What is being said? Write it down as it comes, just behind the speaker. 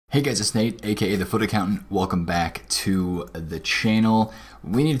Hey guys, it's Nate, aka TheFutAccountant. Welcome back to the channel.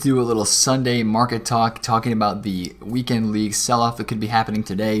 We need to do a little Sunday market talk, talking about the weekend league sell-off that could be happening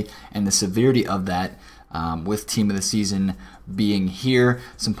today and the severity of that with team of the season being here.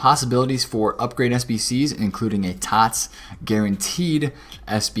 Some possibilities for upgrade SBCs, including a TOTS guaranteed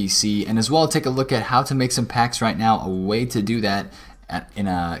SBC, and as well take a look at how to make some packs right now, a way to do that in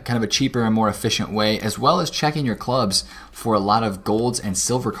a kind of a cheaper and more efficient way, as well as checking your clubs for a lot of golds and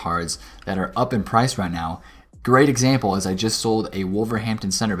silver cards that are up in price right now. Great example is I just sold a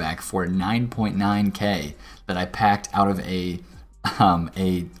Wolverhampton center back for 9.9K that I packed out of a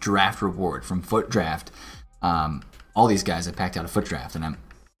draft reward from Foot Draft. All these guys I packed out of Foot Draft, and I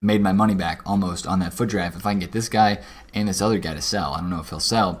made my money back almost on that Foot Draft if I can get this guy and this other guy to sell. I don't know if he'll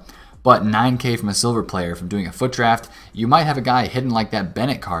sell. But 9K from a silver player from doing a Foot Draft, you might have a guy hidden like that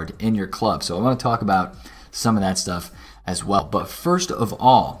Bennett card in your club. So I want to talk about some of that stuff as well. But first of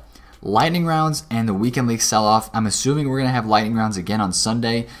all, lightning rounds and the weekend league sell-off. I'm assuming we're going to have lightning rounds again on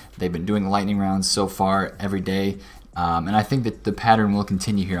Sunday. They've been doing lightning rounds so far every day. And I think that the pattern will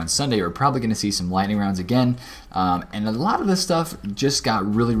continue here on Sunday. We're probably going to see some lightning rounds again. And a lot of this stuff just got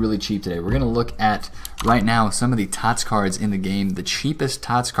really cheap today. We're going to look at right now some of the TOTS cards in the game. The cheapest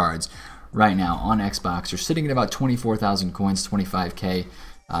TOTS cards right now on Xbox are sitting at about 24,000 coins, 25K.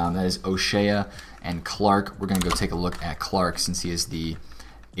 That is O'Shea and Clark. We're going to go take a look at Clark since he is the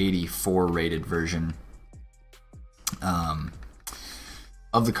 84 rated version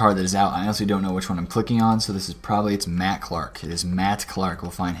of the card that is out. I honestly don't know which one I'm clicking on, so this is probably, it's Matt Clark. It is Matt Clark. We'll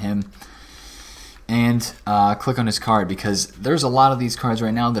find him and click on his card, because there's a lot of these cards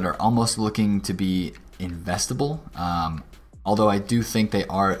right now that are almost looking to be investable, although I do think they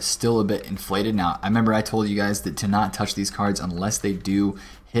are still a bit inflated. Now, I remember I told you guys that to not touch these cards unless they do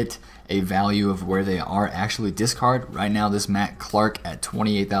hit a value of where they are actually discard. Right now, this Matt Clark at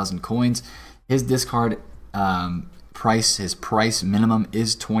 28,000 coins, his discard his price minimum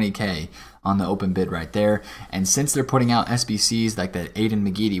is 20K on the open bid right there. And since they're putting out SBCs like that Aiden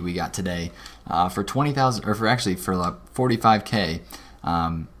McGeady we got today for 20,000, or for 45K,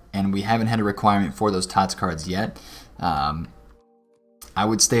 and we haven't had a requirement for those TOTS cards yet, I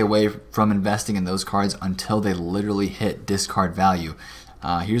would stay away from investing in those cards until they literally hit discard value.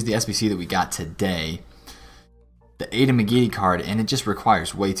 Here's the SBC that we got today, the Aiden McGeady card, and it just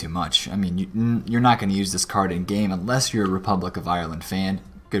requires way too much. I mean, you're not going to use this card in game unless you're a Republic of Ireland fan.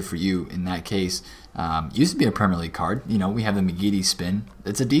 Good for you in that case. Used to be a Premier League card. You know, we have the McGeady spin.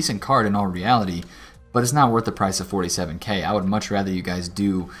 It's a decent card in all reality, but it's not worth the price of 47K. I would much rather you guys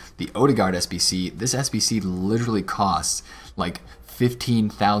do the Odegaard SBC. This SBC literally costs like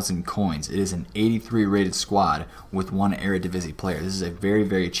 15,000 coins. It is an 83 rated squad with one Eredivisie player. This is a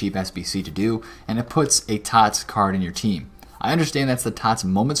very cheap SBC to do, and it puts a TOTS card in your team. I understand that's the TOTS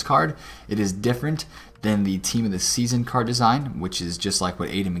Moments card. It is different than the Team of the Season card design, which is just like what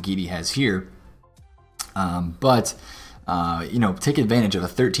Aiden McGeady has here. You know, take advantage of a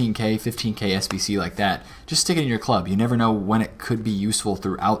 13K, 15K SBC like that. Just stick it in your club. You never know when it could be useful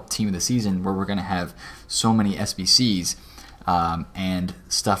throughout Team of the Season, where we're going to have so many SBCs and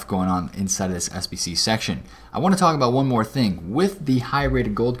stuff going on inside of this SBC section. I want to talk about one more thing. With the high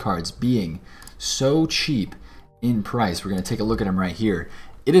rated gold cards being so cheap in price, we're going to take a look at them right here.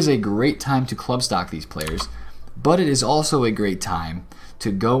 It is a great time to club stock these players, but it is also a great time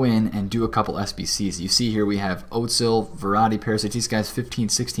to go in and do a couple SBCs. You see here we have Özil, Verratti, Perisic. These guys 15,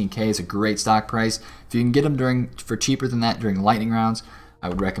 16K is a great stock price. If you can get them for cheaper than that during lightning rounds, I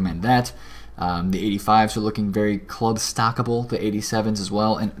would recommend that. The 85s are looking very club stockable, the 87s as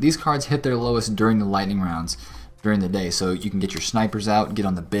well, and these cards hit their lowest during the lightning rounds during the day, so you can get your snipers out, get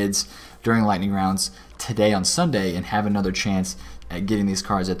on the bids during lightning rounds today on Sunday, and have another chance at getting these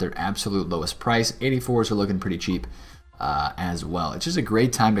cards at their absolute lowest price. 84s are looking pretty cheap as well. It's just a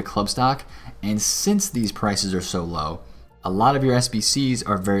great time to club stock, and since these prices are so low, a lot of your SBCs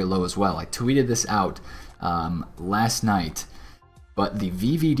are very low as well. I tweeted this out last night, but the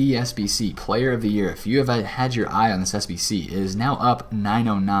VVD SBC Player of the Year, if you have had your eye on this SBC, it is now up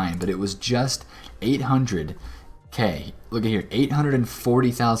 909, but it was just 800K. Look at here,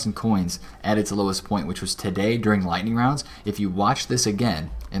 840,000 coins at its lowest point, which was today during lightning rounds. If you watch this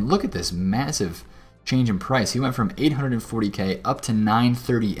again, and look at this massive change in price, he went from 840K up to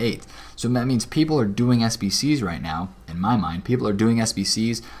 938. So that means people are doing SBCs right now. In my mind, people are doing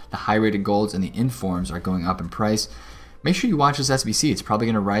SBCs. The high rated golds and the informs are going up in price. Make sure you watch this SBC. It's probably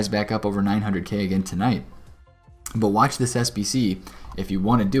going to rise back up over 900K again tonight. But watch this SBC if you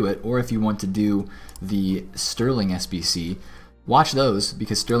want to do it, or if you want to do the Sterling SBC. Watch those,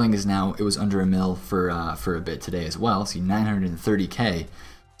 because Sterling is now, it was under a mil for a bit today as well. See, 930K.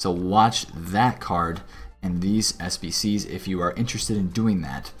 So watch that card and these SBCs if you are interested in doing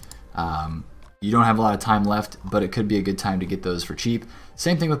that. You don't have a lot of time left, but it could be a good time to get those for cheap.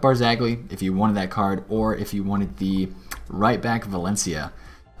 Same thing with Barzagli if you wanted that card, or if you wanted the right back Valencia,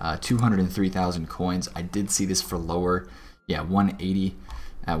 203,000 coins. I did see this for lower, yeah, 180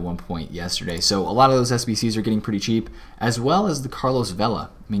 at one point yesterday. So a lot of those SBCs are getting pretty cheap, as well as the Carlos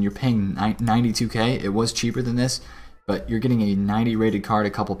Vela. I mean, you're paying 92K. It was cheaper than this, but you're getting a 90 rated card, a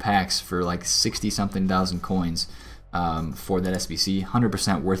couple packs for like 60-something thousand coins for that SBC.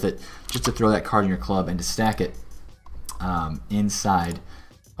 100% worth it just to throw that card in your club and to stack it inside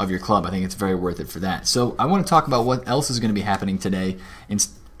of your club. I think it's very worth it for that. So I want to talk about what else is going to be happening today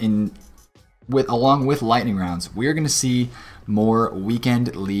along with lightning rounds. We are going to see more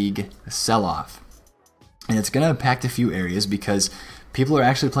weekend league sell-off, and it's going to impact a few areas because people are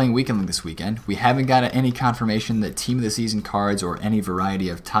actually playing weekend league this weekend. We haven't got any confirmation that team of the season cards or any variety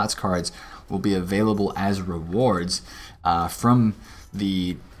of TOTS cards will be available as rewards from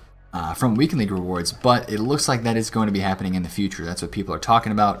weekend league rewards, but it looks like that is going to be happening in the future. That's what people are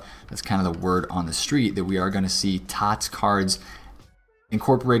talking about. That's kind of the word on the street, that we are going to see TOTS cards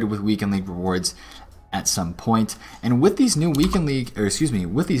incorporated with weekend league rewards at some point. And with these new weekend league, or excuse me,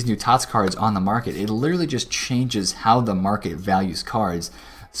 with these new TOTS cards on the market, it literally just changes how the market values cards.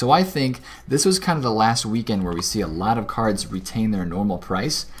 So I think this was kind of the last weekend where we see a lot of cards retain their normal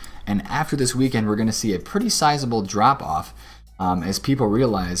price, and after this weekend we're going to see a pretty sizable drop off as people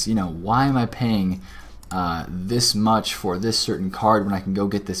realize, you know, why am I paying this much for this certain card when I can go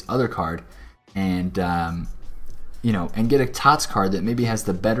get this other card and you know, and get a TOTS card that maybe has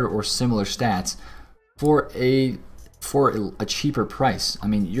the better or similar stats for a cheaper price. I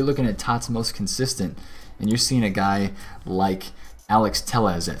mean, you're looking at TOTS most consistent, and you're seeing a guy like Alex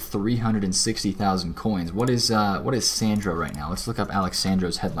Tellez at 360,000 coins. What is Sandro right now? Let's look up Alex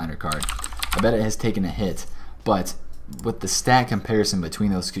Sandro's headliner card. I bet it has taken a hit, but with the stat comparison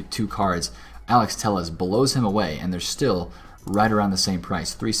between those two cards, Alex Tellez blows him away, and they're still right around the same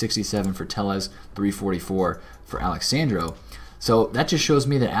price. 367 for Tellez, 344 for Alex Sandro. So that just shows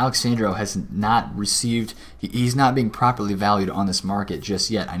me that Alex Sandro has not received, he's not being properly valued on this market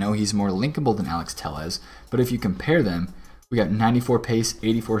just yet. I know he's more linkable than Alex Tellez, but if you compare them, we got 94 pace,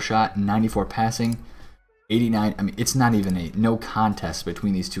 84 shot, 94 passing, 89. I mean, it's not even no contest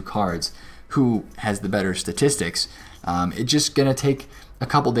between these two cards who has the better statistics. It's just going to take a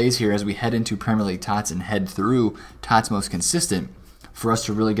couple days here as we head into Premier League TOTS and head through TOTS most consistent for us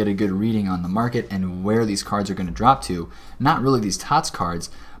to really get a good reading on the market and where these cards are going to drop to. Not really these TOTS cards,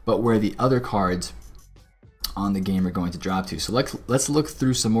 but where the other cards on the game are going to drop to. So let's look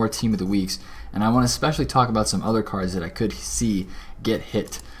through some more team of the weeks, and I want to especially talk about some other cards that I could see get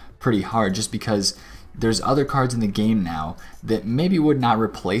hit pretty hard, just because there's other cards in the game now that maybe would not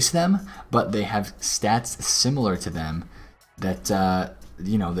replace them, but they have stats similar to them that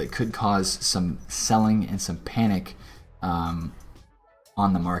you know, that could cause some selling and some panic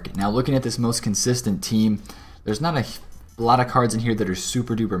on the market. Now, looking at this most consistent team, there's not a lot of cards in here that are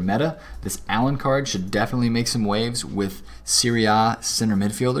super duper meta. This Allen card should definitely make some waves with Serie A center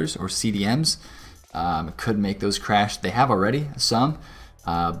midfielders or CDMs. Could make those crash. They have already some,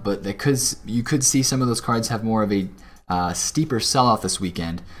 but you could see some of those cards have more of a steeper sell-off this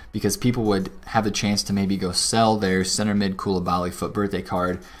weekend, because people would have the chance to maybe go sell their center mid Koulibaly foot birthday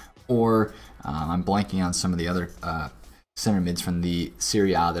card, or I'm blanking on some of the other center mids from the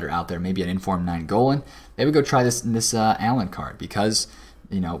Serie A that are out there, maybe an informed 9 Golan. They would go try this Allen card, because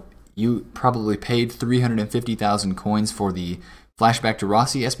you know, you probably paid 350,000 coins for the Flashback to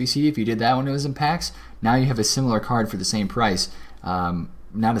Rossi SBC if you did that when it was in packs. Now you have a similar card for the same price.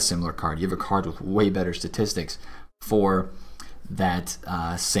 Not a similar card, you have a card with way better statistics for that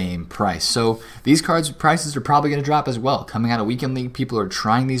same price. So these cards prices are probably going to drop as well. Coming out of Weekend League, people are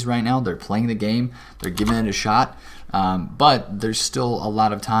trying these right now. They're playing the game. They're giving it a shot. But there's still a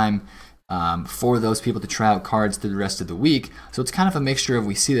lot of time for those people to try out cards through the rest of the week. So it's kind of a mixture of,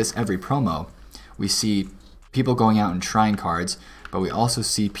 we see this every promo. We see people going out and trying cards, but we also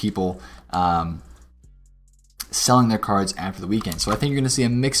see people selling their cards after the weekend. So I think you're going to see a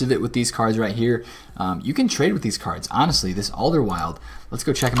mix of it with these cards right here. You can trade with these cards. Honestly, this Alderweireld, let's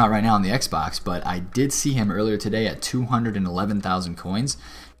go check him out right now on the Xbox, but I did see him earlier today at 211,000 coins,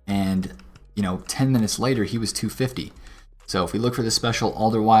 and you know, 10 minutes later he was 250. So if we look for the special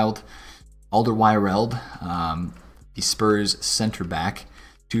Alderweireld, the Spurs center back,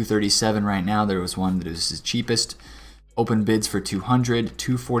 237 right now. There was one that was his cheapest. Open bids for 200,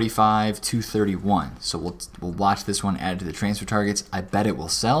 245, 231. So we'll watch this one add to the transfer targets. I bet it will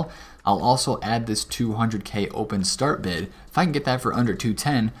sell. I'll also add this 200K open start bid. If I can get that for under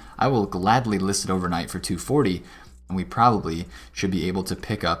 210, I will gladly list it overnight for 240, and we probably should be able to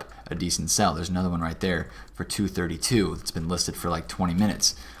pick up a decent sell. There's another one right there for 232 that's been listed for like 20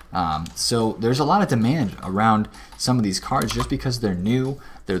 minutes. So there's a lot of demand around some of these cards just because they're new.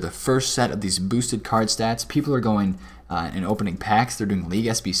 They're the first set of these boosted card stats. People are going and opening packs. They're doing League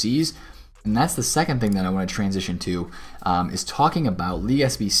SBCs. And that's the second thing that I want to transition to, is talking about League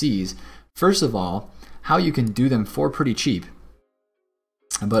SBCs. First of all, how you can do them for pretty cheap,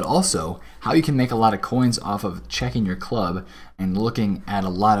 but also how you can make a lot of coins off of checking your club and looking at a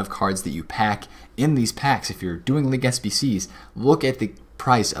lot of cards that you pack in these packs. If you're doing League SBCs, look at the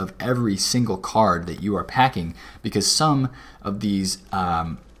price of every single card that you are packing, because some of these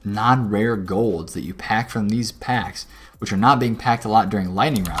non-rare golds that you pack from these packs, which are not being packed a lot during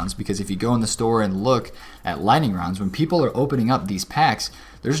lightning rounds, because if you go in the store and look at lightning rounds, when people are opening up these packs,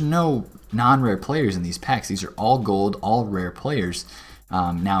 there's no non-rare players in these packs. These are all gold, all rare players.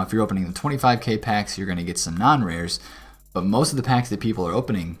 Now, if you're opening the 25K packs, you're going to get some non-rares, but most of the packs that people are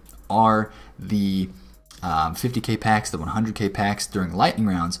opening are the 50K packs, the 100K packs during lightning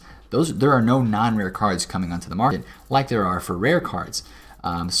rounds. There are no non-rare cards coming onto the market like there are for rare cards.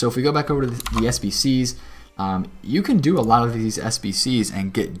 So if we go back over to the SBCs, you can do a lot of these SBCs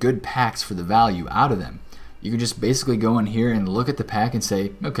and get good packs for the value out of them. You can just basically go in here and look at the pack and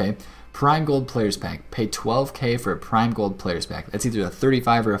say, okay, Prime Gold Players Pack, pay 12K for a Prime Gold Players Pack. That's either a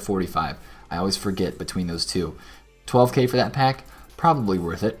 35 or a 45. I always forget between those two. 12K for that pack, probably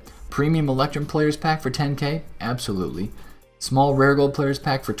worth it. Premium Electrum Players Pack for 10K, absolutely. Small Rare Gold Players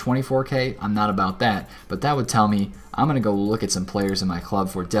Pack for 24K, I'm not about that, but that would tell me I'm going to go look at some players in my club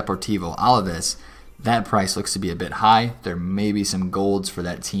for Deportivo Alaves. That price looks to be a bit high. There may be some golds for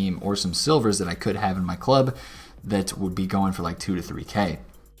that team or some silvers that I could have in my club that would be going for like 2 to 3K.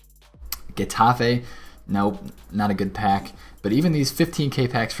 Getafe, nope, not a good pack. But even these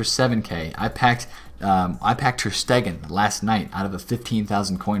 15K packs for 7K, I packed Ter Stegen last night out of a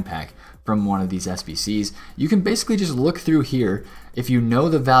 15,000 coin pack from one of these SBCs. You can basically just look through here. If you know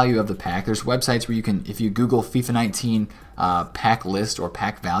the value of the pack, there's websites where you can, if you Google FIFA 19 pack list or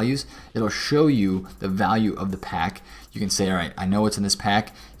pack values, it'll show you the value of the pack. You can say, all right, I know what's in this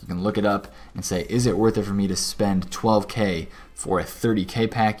pack. You can look it up and say, is it worth it for me to spend 12K for a 30K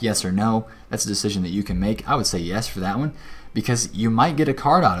pack, yes or no? That's a decision that you can make. I would say yes for that one, because you might get a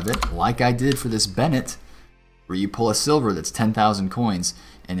card out of it, like I did for this Bennett, where you pull a silver that's 10,000 coins,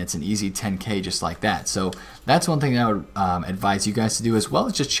 and it's an easy 10K just like that. So that's one thing that I would advise you guys to do, as well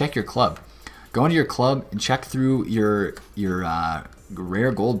as just check your club. Go into your club and check through your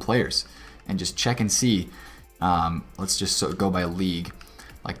rare gold players, and just check and see. Let's just go by league.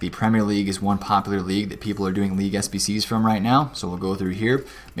 Like the Premier League is one popular league that people are doing League SBCs from right now. So we'll go through here.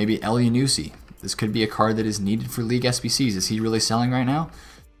 Maybe El Yunusi. This could be a card that is needed for League SBCs. Is he really selling right now?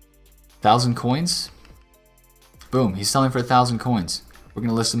 1,000 coins? Boom, he's selling for 1,000 coins. We're going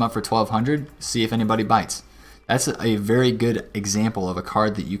to list him up for 1,200, see if anybody bites. That's a very good example of a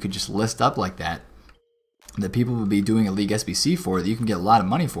card that you could just list up like that people would be doing a League SBC for, that you can get a lot of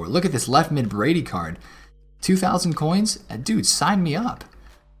money for. Look at this left mid Brady card. 2,000 coins? Dude, sign me up.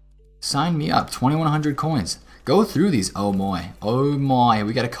 Sign me up. 2,100 coins. Go through these. Oh my. Oh my.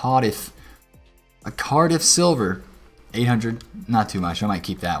 We got a Cardiff. A Cardiff silver. 800. Not too much. I might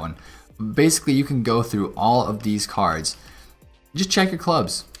keep that one. Basically, you can go through all of these cards. Just check your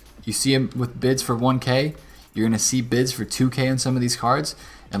clubs. You see them with bids for 1K. You're going to see bids for 2K on some of these cards.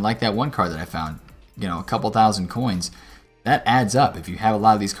 And like that one card that I found, you know, a couple thousand coins. That adds up. If you have a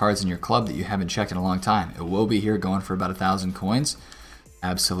lot of these cards in your club that you haven't checked in a long time, it will be here going for about 1,000 coins.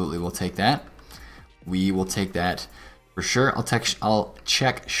 Absolutely, we'll take that. We will take that for sure. I'll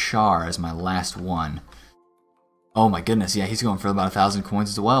check Shar as my last one. Oh my goodness, yeah, he's going for about 1,000 coins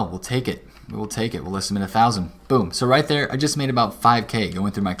as well. We'll take it. We will take it. We'll list him at 1,000. Boom. So right there, I just made about 5K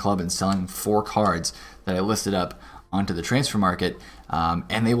going through my club and selling 4 cards that I listed up onto the transfer market,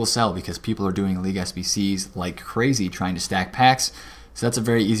 and they will sell because people are doing League SBCs like crazy trying to stack packs. So that's a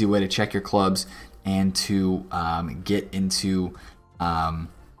very easy way to check your clubs and to get into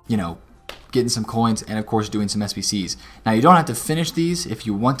you know, getting some coins, and of course doing some SBCs. Now you don't have to finish these if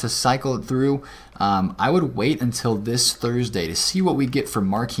you want to cycle it through. I would wait until this Thursday to see what we get for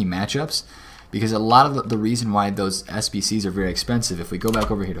marquee matchups, because a lot of the reason why those SBCs are very expensive, if we go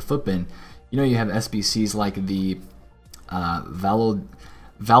back over here to Footbin, you know, you have SBCs like the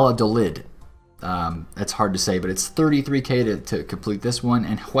Valladolid. That's hard to say, but it's 33K to complete this one,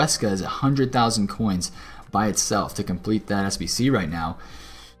 and Huesca is 100,000 coins by itself to complete that SBC right now.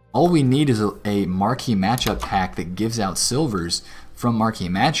 All we need is a marquee matchup pack that gives out silvers from marquee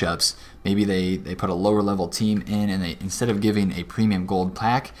matchups. Maybe they put a lower level team in, and they, instead of giving a premium gold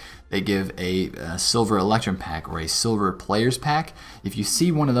pack, they give a silver electrum pack or a silver players pack. If you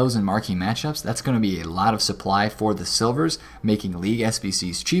see one of those in marquee matchups, that's going to be a lot of supply for the silvers, making league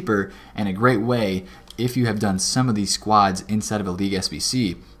SBCs cheaper, and a great way if you have done some of these squads inside of a league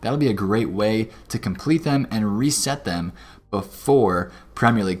SBC. That'll be a great way to complete them and reset them before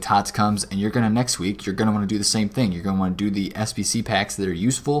Premier League TOTS comes, and you're going to next week, you're going to want to do the same thing. You're going to want to do the SBC packs that are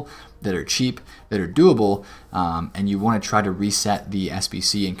useful, that are cheap, that are doable, and you want to try to reset the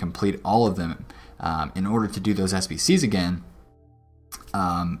SBC and complete all of them in order to do those SBCs again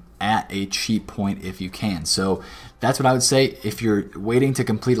at a cheap point if you can. So that's what I would say. If you're waiting to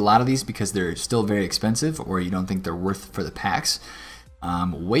complete a lot of these because they're still very expensive or you don't think they're worth for the packs,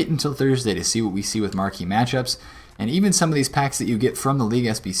 wait until Thursday to see what we see with marquee matchups. And even some of these packs that you get from the League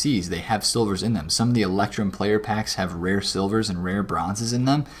SBCs, they have silvers in them. Some of the Electrum player packs have rare silvers and rare bronzes in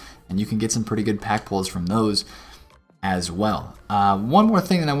them, and you can get some pretty good pack pulls from those as well. One more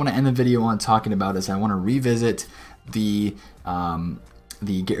thing that I want to end the video on talking about is I want to revisit the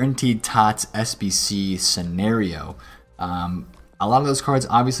guaranteed TOTS SBC scenario. A lot of those cards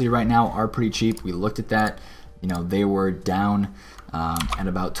obviously right now are pretty cheap. We looked at that. You know, they were down at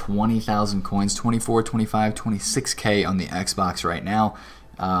about 20,000 coins, 24, 25, 26K on the Xbox right now.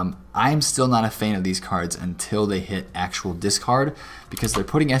 I'm still not a fan of these cards until they hit actual discard, because they're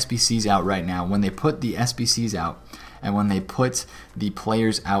putting SBCs out right now. When they put the SBCs out and when they put the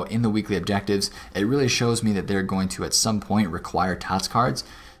players out in the weekly objectives, it really shows me that they're going to at some point require TOTS cards.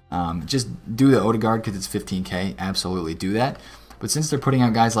 Just do the Odegaard because it's 15K, absolutely do that. But since they're putting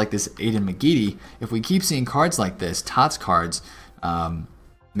out guys like this Aiden McGeady, if we keep seeing cards like this, TOTS cards,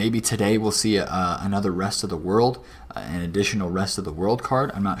 maybe today we'll see another Rest of the World, an additional Rest of the World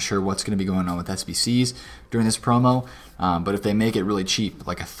card. I'm not sure what's going to be going on with SBCs during this promo, but if they make it really cheap,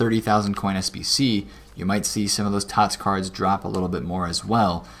 like a 30,000 coin SBC, you might see some of those TOTS cards drop a little bit more as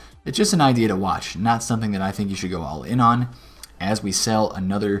well. It's just an idea to watch, not something that I think you should go all in on. As we sell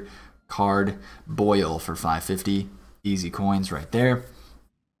another card, Boyle for 550, easy coins right there.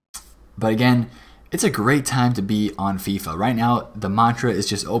 But again, it's a great time to be on FIFA. Right now, the mantra is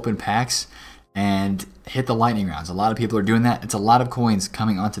just open packs and hit the lightning rounds. A lot of people are doing that. It's a lot of coins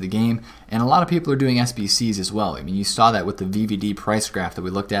coming onto the game, and a lot of people are doing SBCs as well. I mean, you saw that with the VVD price graph that we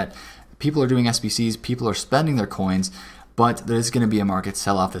looked at. People are doing SBCs, people are spending their coins, but there's going to be a market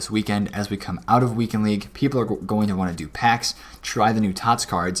sell-off this weekend as we come out of Weekend League. People are going to want to do packs, try the new TOTS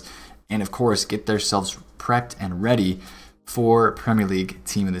cards, and of course, get themselves prepped and ready for Premier League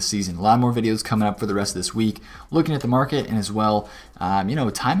Team of the Season. A lot more videos coming up for the rest of this week, looking at the market and as well, you know,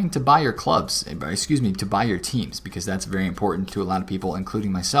 timing to buy your clubs, to buy your teams, because that's very important to a lot of people,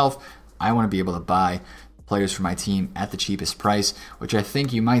 including myself. I want to be able to buy players for my team at the cheapest price, which I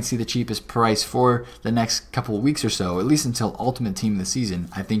think you might see the cheapest price for the next couple of weeks or so, at least until Ultimate Team of the Season.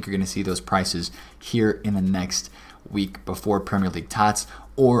 I think you're going to see those prices here in the next week before Premier League TOTS,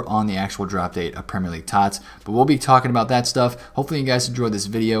 or on the actual drop date of Premier League TOTS. But we'll be talking about that stuff. Hopefully you guys enjoyed this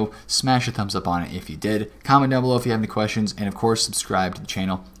video. Smash a thumbs up on it if you did. Comment down below if you have any questions. And of course, subscribe to the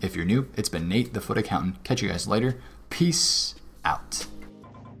channel if you're new. It's been Nate, the FUT Accountant. Catch you guys later. Peace out.